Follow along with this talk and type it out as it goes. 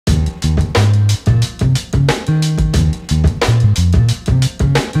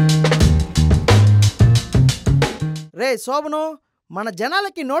శోభను, మన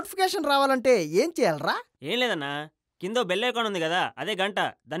జనాలకి నోటిఫికేషన్ రావాలంటే ఏం చేయాలరా? ఏం లేదన్నా, కింద బెల్ ఐకాన్ ఉంది కదా, అదే గంట,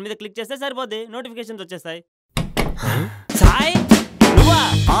 దాని మీద క్లిక్ చేస్తే సరిపోద్ది, నోటిఫికేషన్స్ వచ్చేస్తాయి. సాయ్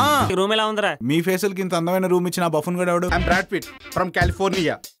రూమ్ ఎలా ఉందిరా? మీ ఫేసల్ కి ఇంత అందమైన రూమ్ ఇచ్చిన బఫన్ గడ్ ఎవడు? I'm Brad Pitt from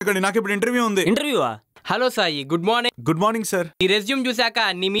California. ఇక్కడ నాకు ఇప్పుడు ఇంటర్వ్యూ ఉంది. ఇంటర్వ్యూవా? Hello Sai, good morning. Good morning sir. నీ రెజ్యూమ్ చూసాక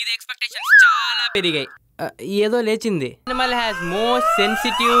నీ మీద ఎక్స్పెక్టేషన్స్ చాలా పెరిగాయి. ఏదో లేచింది. Animal has most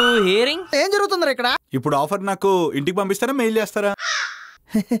sensitive hearing. ఏం జరుగుతుందిరా ఇక్కడ? ఇప్పుడు ఆఫర్ నాకు ఇంటికి పంపిస్తారా, మెయిల్ చేస్తారా?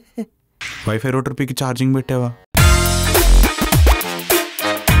 వైఫై రూటర్ పీకి ఛార్జింగ్ పెట్టావా?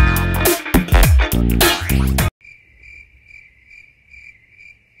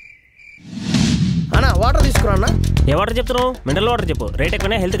 అన్నా వాటర్ తీసుకురా అన్న. ఏ వాటర్ చెప్తున్నావు? మినరల్ వాటర్ చెప్పు, రేట్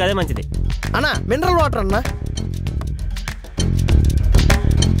ఎక్కువనే, హెల్త్కి అదే మంచిది. అన్నా మినరల్ వాటర్ అన్నా.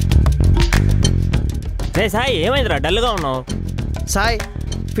 రే సాయి, ఏమైందిరా డల్గా ఉన్నావు? సాయి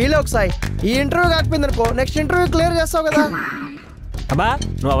ఫీల్ ఒక సాయి, ఈ ఇంటర్వ్యూ కాకపోయింది అనుకో, నెక్స్ట్ ఇంటర్వ్యూ క్లియర్ చేస్తావు కదా. అబ్బా,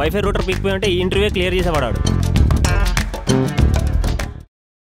 నువ్వు ఆ వైఫై రూటర్ పీకిపోయి ఉంటే ఈ ఇంటర్వ్యూ క్లియర్ చేసేవాడు.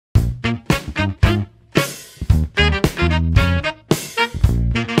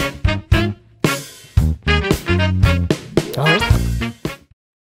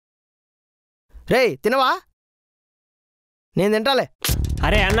 రే తినవా? నేను తింటాలే.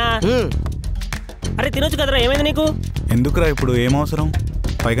 అరే అన్నా, అరే తినొచ్చు కదరా, ఏమైంది నీకు? ఎందుకురా ఇప్పుడు, ఏం అవసరం?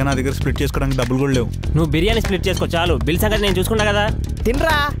 పైగా నా దగ్గర స్ప్లిట్ చేసుకోవడానికి డబ్బులు కూడా లేవు. నువ్వు బిర్యానీ స్ప్లిట్ చేసుకో చాలు, బిల్ సంగతి నేను చూసుకుంటా కదా.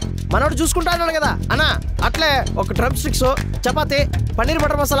 తినరా, మనోడు చూసుకుంటాడు కదా. అన్నా అట్లే ఒక drum sticks, chapati, paneer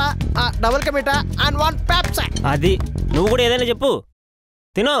butter masala, double ka meetha and 1 Pepsi. అది నువ్వు కూడా ఏదైనా చెప్పు,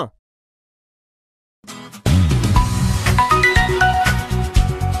 తిను.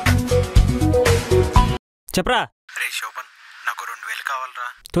 చెప్పరా. రే శోభన్, నాకు 2000 కావాలరా.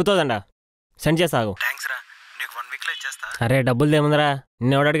 2000 సెండ్ చేస్తాగు. థ్యాంక్స్ రా, నీకు 1 వీక్లో ఇచ్చేస్తా. అరే డబ్బులు దేముందరా,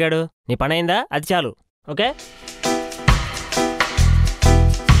 నిన్ను ఎవడు అడిగాడు? నీ పని అయిందా? అది చాలు. ఓకే.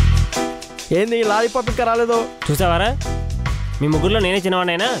 ఏంది లాలీపాప్ ఇంకా రాలేదు? చూసావారా, మీ ముగ్గురులో నేనే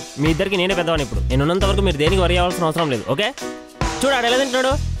చిన్నవాడినైనా మీ ఇద్దరికి నేనే పెద్దవాడిని. ఇప్పుడు నేను ఉన్నంత వరకు మీరు దేనికి వరి అవ్వాల్సిన అవసరం లేదు. ఓకే, చూడు ఆడ ఎలా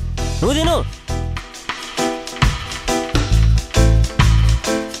తింటున్నాడు, నువ్వు తిను.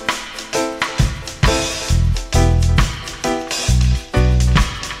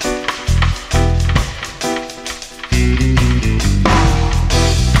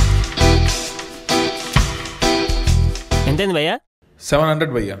 ఎంతైంది భయ్యా?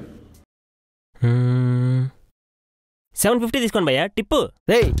 700 భయ్యా. 750 తీసుకోండి భయ్యా, టిప్పు.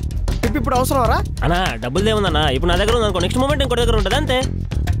 రే టిప్ ఇప్పుడు అవసరం రా అన్నా? డబ్బులు ఏముందన్నా, ఇప్పుడు నా దగ్గర ఉందనుకో, నెక్స్ట్ మూమెంట్ ఇంకో దగ్గర ఉంటుంది అంతే.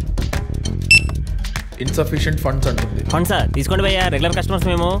 ఇన్సఫిషియెంట్ ఫండ్స్ అంటుంది. ఫండ్సా? తీసుకోండి భయ్యా, రెగ్యులర్ కస్టమర్స్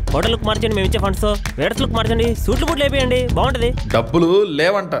మేము. హోటల్ లుక్ మార్చండి మేము ఇచ్చే ఫండ్స్తో, వేడర్స్ లుక్ మార్చండి, సూట్లు బూట్లు వేపియండి, బాగుంటుంది. డబ్బులు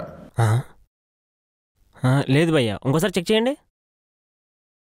లేవంట. లేదు భయ్యా, ఇంకోసారి చెక్ చేయండి.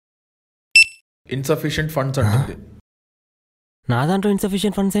 ఇన్సఫిషియెంట్ ఫండ్స్ అంటుంది. నా దాంట్లో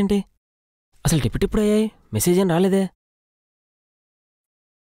ఇన్సఫిషియెంట్ ఫండ్స్ ఏంటి? అసలు డిప్యూటీ ఇప్పుడు అయ్యాయి, మెసేజ్ ఏం రాలేదే.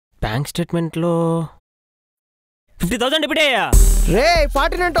 బ్యాంక్ స్టేట్మెంట్లో 50,000 డిప్యూటీ అయ్యా. రే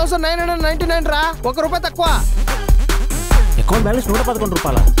 49,999 రా, ₹1 తక్కువ. అకౌంట్ బ్యాలెన్స్ 111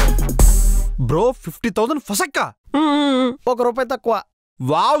 రూపాయల. బ్రో 50,000 ఫసక్క, ₹1 తక్కువ.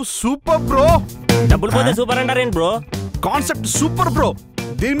 Wow super bro. డబ్బులు పోతే super అంటారేంటి bro? Concept super bro.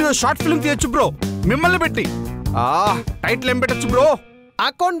 దీని మీద షార్ట్ ఫిల్మ్ తీయచ్చు బ్రో, మిమ్మల్ని పెట్టి. టైటిల్ ఏం పెట్టచ్చు bro?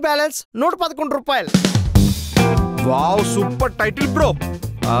 Account balance ₹111. Wow super title bro.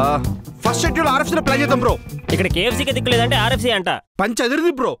 First schedule RFC లో ప్లే చేద్దాం బ్రో. ఇక్కడ KFCకి దిక్కులేదంటే RFC అంట. పంచ్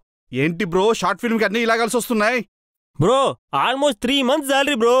అదిరింది బ్రో. ఏంటి బ్రో షార్ట్ ఫిల్మ్ కి అన్ని ఇలా కలిసి వస్తున్నాయి bro? Almost 3 months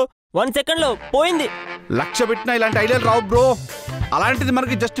salary bro, 1 second లో పోయింది. లక్ష పెట్టినా ఇలాంటి ఐడియాలు రావు బ్రో. అలాంటిది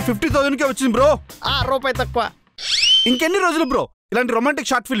మనకి జస్ట్ 50,000కే వచ్చింది బ్రో. ₹1 తక్కువ. ఇంకెన్ని రోజులు బ్రో ఇలాంటి రొమాంటిక్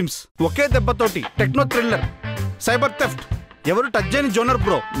షార్ట్ ఫిల్మ్స్? ఒకే దెబ్బతోటి టెక్నో థ్రిల్లర్, సైబర్ థెఫ్ట్, ఎవరు టచ్ చేయని జోనర్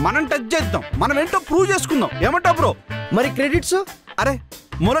బ్రో. మనం టచ్ చేద్దాం, మనం ఏంటో ప్రూవ్ చేసుకుందాం. ఏమంటావు బ్రో? మరి క్రెడిట్స్? అరే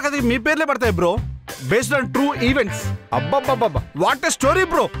మూల కథకి మీ పేర్లే పడతాయి bro, based on true events. అబ్బబ్బబ్బబ్బా what a story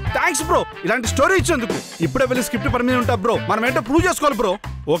bro. Thanks bro ఇలాంటి స్టోరీ ఇచ్చేందుకు. ఇప్పుడే వెళ్ళి స్క్రిప్ట్ పని మీద ఉంటా బ్రో, మనం ఏంటో ప్రూవ్ చేసుకోవాలి bro.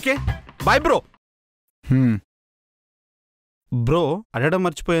 Okay bye bro. Bro అడగడం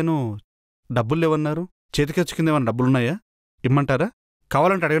మర్చిపోయాను, డబ్బులు లేవన్నారు. చేతికి వచ్చి కింద ఏమన్నా డబ్బులున్నాయా? ఇమ్మంటారా?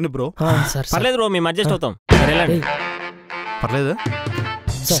 కావాలంటే అడగండి బ్రో. పర్లేదు బ్రో, మేము అడ్జస్ట్ అవుతాం. పర్లేదా?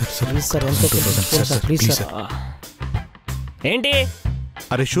 ఏంటి?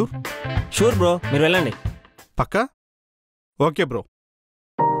 అరే షూర్ షూర్ బ్రో, మీరు వెళ్ళండి. పక్కా? Okay bro.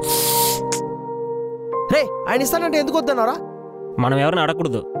 రే ఆయన ఇస్తానంటే ఎందుకు వద్దన్నారా? మనం ఎవరిని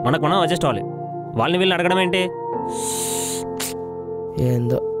అడగకూడదు, మనకు మనం అడ్జస్ట్ అవ్వాలి. వాళ్ళని వీళ్ళని అడగడం ఏంటి?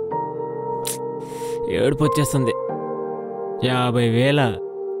 ఏందో ఏడుపు వచ్చేస్తుంది. 50,000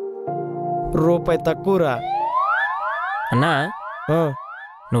 ₹1 తక్కువరా. అన్నా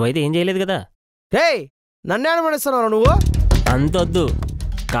నువ్వైతే ఏం చేయలేదు కదా? రే నన్ను ఏమనిస్తున్నావు నువ్వు? అంతొద్దు,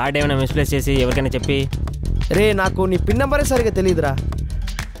 కార్డ్ ఏమైనా మిస్ప్లేస్ చేసి ఎవరికైనా చెప్పి. రే నాకు నీ పిన్ నెంబరే సరిగ్గా తెలియదురా.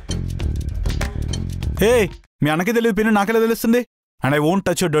 హే మీ అన్నకి తెలియదు పిన్ నాకెలా తెలుస్తుంది? And I won't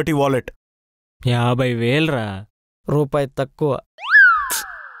touch your dirty wallet. 50,000 రా. రూపాయి తక్కువ.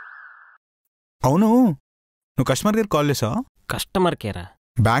 అవును నువ్వు కస్టమర్ కేర్ కాల్ చేసావా? కస్టమర్ కేరా?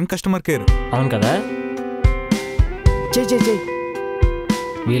 Bank customer care. అవును కదా. చెయ్యి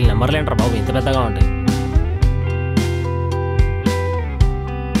వీళ్ళ నెంబర్లు ఏంట్రా బాబు ఇంత పెద్దగా ఉంటాయి?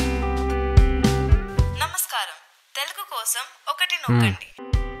 నమస్కారం, తెలుగు కోసం 1 నొక్కండి.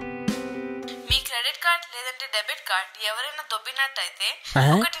 మీ క్రెడిట్ కార్డ్ లేదంటే డెబిట్ కార్డ్ ఎవరైనా దొబ్బినట్టయితే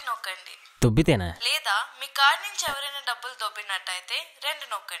 1 నొక్కండి. దొబ్బితేనా? లేదా మీ కార్డ్ నుంచి ఎవరైనా డబ్బులు దొబ్బినట్టయితే 2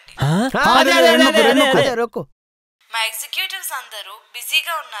 నొక్కండి. మా ఎగ్జిక్యూటివ్స్ అందరూ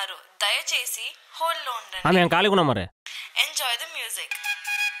బిజీగా ఉన్నారు, దయచేసి హోల్డ్ లో ఉండండి. మేము ఖాళీగా ఉన్నాం మరి. Enjoy the music.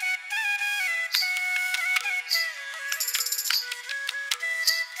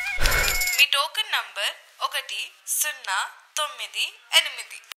 Me token number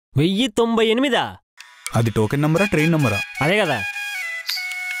 1098. 1098? అది టోకెన్ నంబరా ట్రైన్ నంబరా? అదే కదా.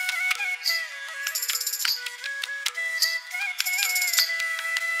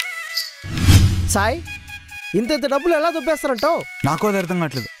 సాయి ఇంత డబ్బులు ఎలా దొబ్బేస్తారంటావు? నాకు అది అర్థం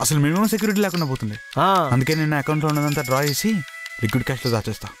కావట్లేదు. అసలు మినిమం సెక్యూరిటీ లేకుండా పోతుంది. అందుకే నేను అకౌంట్లో ఉన్నదంతా డ్రా చేసి లిక్విడ్ క్యాష్లో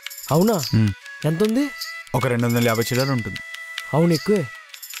దాచేస్తా. అవునా? ఎంత ఉంది? ఒక 250 చిల్లర ఉంటుంది. అవును ఎక్కువే.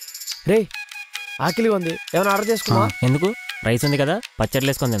 రే ఆకలి ఉంది, ఏమైనా ఆర్డర్ చేసుకున్నా? ఎందుకు, రైస్ ఉంది కదా, పచ్చళ్ళు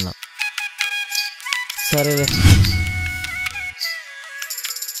వేసుకొని తిందాం. సరేలే.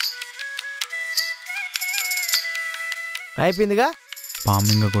 అయిపోయిందిగా.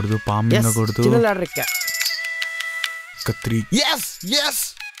 పామింగకూడదు పామింగకూడదు. చిన్న ఆర్డర్ ఎక్కా.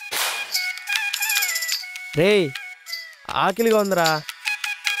 రే ఆకలిగా ఉందిరా.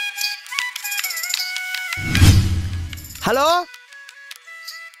 హలో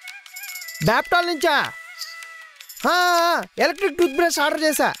బ్యాప్టాల్ నుంచా? ఎలక్ట్రిక్ టూత్ బ్రష్ ఆర్డర్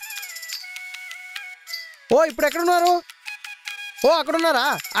చేశా. ఓ ఇప్పుడు ఎక్కడున్నారు? ఓ అక్కడున్నారా?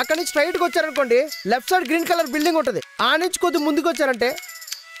 అక్కడి నుంచి స్ట్రైట్గా వచ్చారనుకోండి, left side green colour building ఉంటుంది, ఆ నుంచి కొద్దిగా ముందుకు వచ్చారంటే.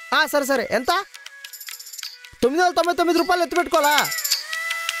 సరే ఎంత? 999 రూపాయలు ఎత్తి పెట్టుకోవాలా?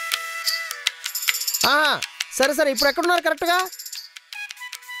 సరే ఇప్పుడు ఎక్కడున్నారు కరెక్ట్గా?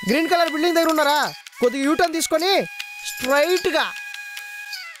 గ్రీన్ కలర్ బిల్డింగ్ దగ్గర ఉన్నారా? కొద్దిగా యూటర్న్ తీసుకొని స్ట్రైట్గా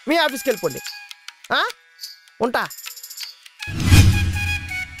మీ ఆఫీస్కి వెళ్ళిపోండి. ఉంటా.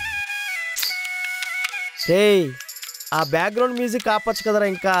 రేయ్ ఆ బ్యాక్గ్రౌండ్ మ్యూజిక్ ఆపచ్చు కదరా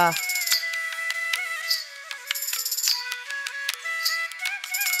ఇంకా.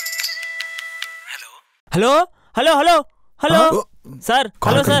 Hello hello hello hello sir.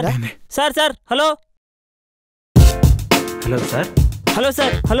 Hello sir. Sir hello. Hello sir. Hello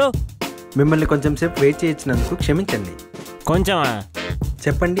sir. Hello. మిమ్మల్ని కొంచెం సేపు వెయిట్ చేయించినందుకు క్షమించండి. కొంచెమా?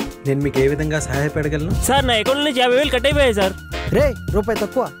 చెప్పండి, నేను మీకు ఏ విధంగా సహాయపడగలను? సార్ నా అకౌంట్ నుంచి 50,000 కట్ అయిపోయాయి సార్. రే రూపాయి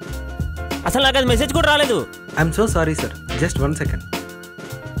తక్కువ. అసలు నాకు అది మెసేజ్ కూడా రాలేదు. I'm so sorry sir, just 1 second.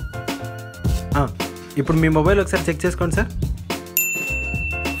 ఇప్పుడు మీ మొబైల్ ఒకసారి చెక్ చేసుకోండి సార్.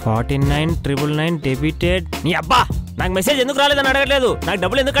 49,999 డెబిటెడ్. నీ అబ్బా, నాకు మెసేజ్ ఎందుకు రాలేదని అడగట్లేదు, నాకు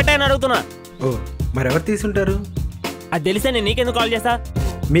డబ్బులు ఎందుకు కట్టాయని అడుగుతున్నా. ఓ మరెవరు తీసుంటారు? అది తెలిస్తే నేను నీకెందుకు కాల్ చేస్తా?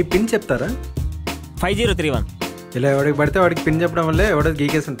 మీ పిన్ చెప్తారా? 5031. ఇలా ఎవడికి పడితే వాడికి పిన్ చెప్పడం వల్లే ఎవడో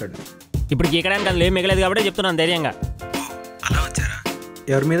గీకేసి ఉంటాడు. ఇప్పుడు గీకడానికి అందులో ఏం మిగలేదు కాబట్టి చెప్తున్నాను ధైర్యంగా. అలా వచ్చారా?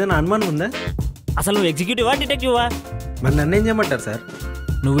 ఎవరి మీద నా అనుమానం ఉందా? అసలు నువ్వు ఎగ్జిక్యూటివా డిటెక్టివా? మరి నన్ను ఏం చేయమంటారు సార్?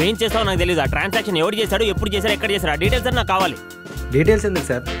 నువ్వేం చేస్తావో నాకు తెలియదు. ఆ ట్రాన్సాక్షన్ ఎవరు చేశాడు, ఎప్పుడు చేశాడు, ఎక్కడ చేశాడు, ఆ డీటెయిల్స్ అని నాకు కావాలి. డీటెయిల్స్ ఎందుకు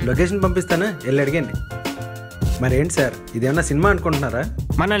సార్? లొకేషన్ పంపిస్తాను, వెళ్ళి అడిగండి. మరేంటి సార్, ఇదేమన్నా సినిమా అనుకుంటున్నారా?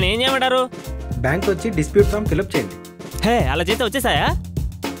 మన నన్ను ఏం చేయమంటారు? బ్యాంక్ వచ్చి డిస్ప్యూట్ ఫామ్ ఫిలప్ చేయండి. హే అలా చేస్తే వచ్చేసాయా?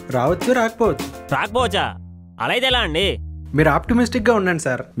 రావచ్చు, రాకపోవచ్చు. రాకపోవచ్చా? అలా అయితే ఎలా అండి? మీరు ఆప్టిమిస్టిక్గా ఉండండి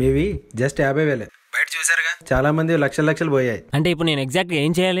సార్. మేవి జస్ట్ 50,000 బయట చూసారుగా, చాలా మంది లక్షలు పోయాయి. అంటే ఇప్పుడు నేను ఎగ్జాక్ట్గా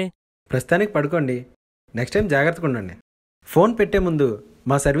ఏం చేయాలి? ప్రస్తుతానికి పడుకోండి, నెక్స్ట్ టైం జాగ్రత్తగా ఉండండి. ఫోన్ పెట్టే ముందు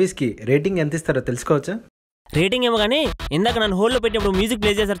మా సర్వీస్కి రేటింగ్ ఎంత ఇస్తారో తెలుసుకోవచ్చా? రేటింగ్ ఏమో కానీ ఇందాక నన్ను హోల్డ్లో పెట్టినప్పుడు మ్యూజిక్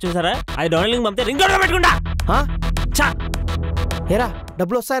ప్లే చేశారు చూసారా, అది డౌన్లోడింగ్ పంపితే రింగ్ టోన్లో పెట్టుకుంటా. ఏరా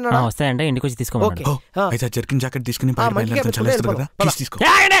డబ్బులు వస్తాయన్నా? వస్తాయంటే ఇంటికి వచ్చి తీసుకోండి. అయితే జర్కిన్ జాకెట్ తీసుకుని తీసుకో.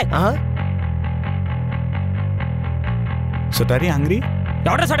 సొటారీ హంగ్రీ?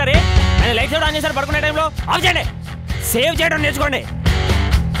 ఎవరు సొటారీ? ఆయన లైట్ సేవ్ ఆన్ చేశారు పడుకునే టైంలో. ఆఫ్ చేయండి, సేవ్ చేయడం నేర్చుకోండి.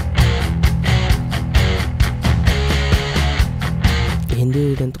 ఏంది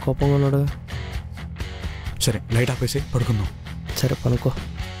ఎంత కోపంగా ఉన్నాడు? సరే లైట్ ఆపేసి పడుకుందాం. సరే పనుకో.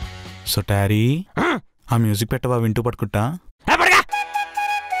 సొటారీ ఆ మ్యూజిక్ పెట్టవా, వింటూ పడుకుంటా.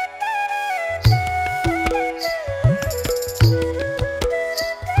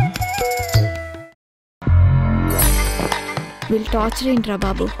 వీళ్ళు టార్చర్ ఏంట్రా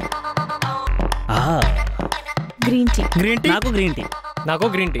బాబు. Green tea. Green tea. నాకు గ్రీన్ టీ. నాకు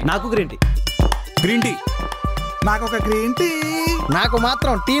గ్రీన్ టీ. నాకు గ్రీన్ టీ. Green tea. నాకు ఒక గ్రీన్ టీ. నాకు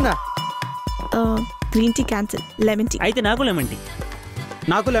మాత్రం టీనా. Green tea cancel. Lemon tea. అయితే నాకు లెమన్ టీ.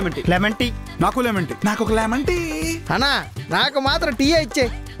 నాకు లెమన్ టీ. Lemon tea. నాకు లెమన్ టీ. నాకు ఒక లెమన్ టీ. అన్నా నాకు మాత్రం టీ ఇచ్చే.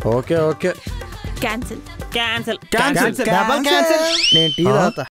 Okay okay. Cancel. Cancel. Cancel. Double cancel. నేను టీ తాగుతా.